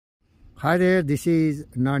Hi there, this is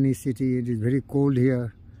Nani city. It is very cold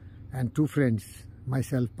here, and two friends,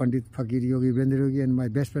 myself, Pandit Fakir Yogi Vendra Yogi, and my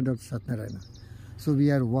best friend Dr. Satnarayana. So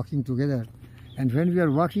we are walking together, and when we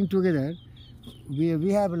are walking together,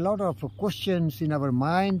 we have a lot of questions in our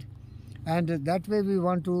mind, and that way we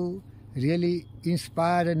want to really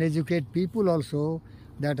inspire and educate people also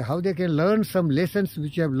that how they can learn some lessons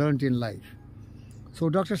which you have learned in life.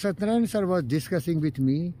 So Dr. Satnarayana sir was discussing with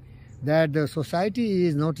me that the society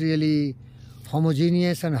is not really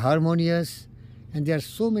homogeneous and harmonious, and there are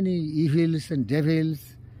so many evils and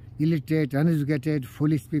devils, illiterate, uneducated,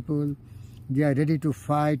 foolish people. They are ready to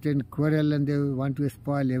fight and quarrel, and they want to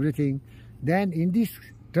spoil everything. Then in this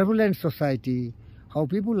turbulent society, how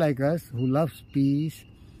people like us who loves peace,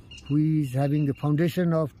 who is having the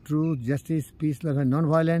foundation of truth, justice, peace, love and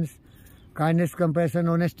non-violence, kindness, compassion,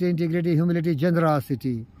 honesty, integrity, humility,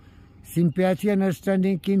 generosity, sympathy and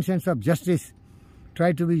understanding, keen sense of justice,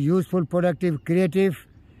 try to be useful, productive, creative,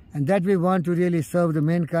 and that we want to really serve the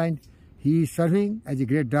mankind. He is serving as a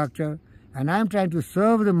great doctor, and I am trying to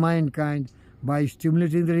serve the mankind by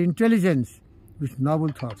stimulating their intelligence with noble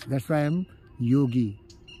thoughts. That's why I am yogi,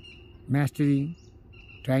 mastering,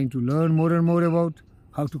 trying to learn more and more about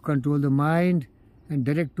how to control the mind and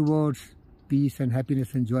direct towards peace and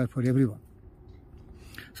happiness and joy for everyone.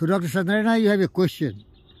 So Dr. Satnarayana, you have a question.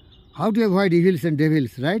 How to avoid evils and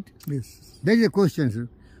devils, right? Yes. That is a question, sir.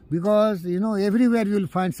 Because, you know, everywhere you will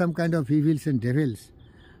find some kind of evils and devils.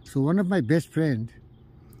 So one of my best friend,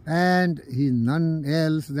 and he is none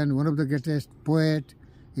else than one of the greatest poet,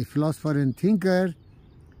 a philosopher and thinker,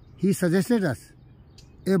 he suggested us,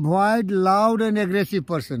 avoid loud and aggressive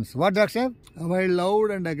persons. What, Dr. Sahib? Avoid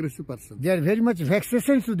loud and aggressive persons. They are very much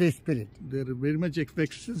vexations to the spirit. They are very much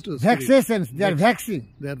vexations to the spirit. Vexations, they are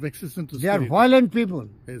vexing. They are vexations to They spirit. are violent people.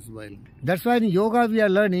 Yes, violent. That's why in yoga we are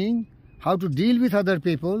learning how to deal with other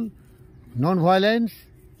people, non-violence,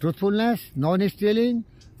 truthfulness, non-stealing,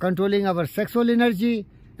 controlling our sexual energy,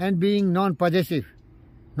 and being non-possessive,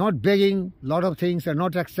 not begging a lot of things and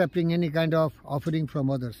not accepting any kind of offering from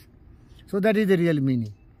others. So that is the real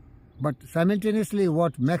meaning. But simultaneously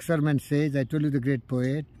what Max Ehrmann says, I told you the great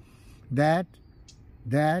poet, that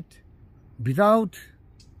without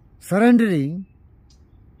surrendering,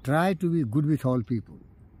 try to be good with all people.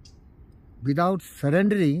 Without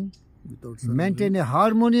surrendering, maintain a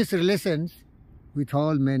harmonious relations with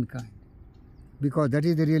all mankind. Because that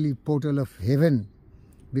is the really portal of heaven.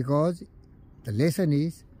 Because the lesson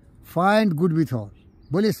is, find good with all.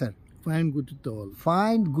 Bole sir. Find good with all.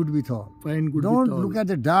 Find good with all. Find good Don't with all. look at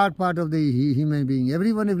the dark part of the human being.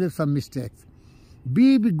 Everyone will have some mistakes.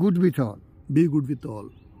 Be good with all. Be good with all.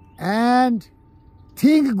 And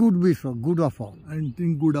think good of all. And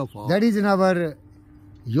think good of all. That is in our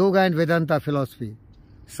yoga and Vedanta philosophy.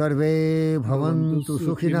 Sarve bhavantu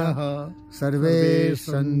sukhinaha, sarve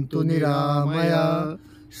santu niramaya,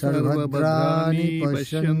 sarvabhadrani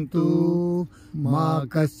pashyantu, ma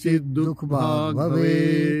kaschid dukh bhag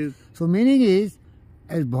bhavet. So meaning is,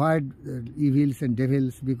 avoid evils and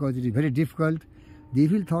devils, because it is very difficult. The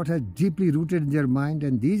evil thoughts are deeply rooted in their mind,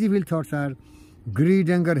 and these evil thoughts are greed,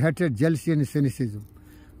 anger, hatred, jealousy and cynicism.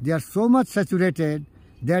 They are so much saturated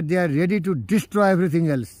that they are ready to destroy everything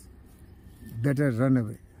else. Better run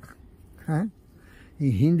away. Huh?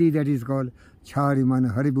 In Hindi that is called Chhari man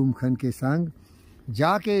haribum khan ke sang,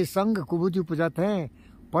 जाके संग कुबुति पुजात हैं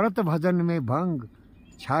परत भजन में भंग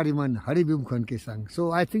छारी मन हरि बिम खन के संग.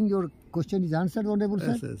 So I think your question is answered, honorable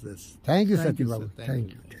sir. Yes. Thank you, Thank you, Sati Babu. sir.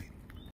 Thank you.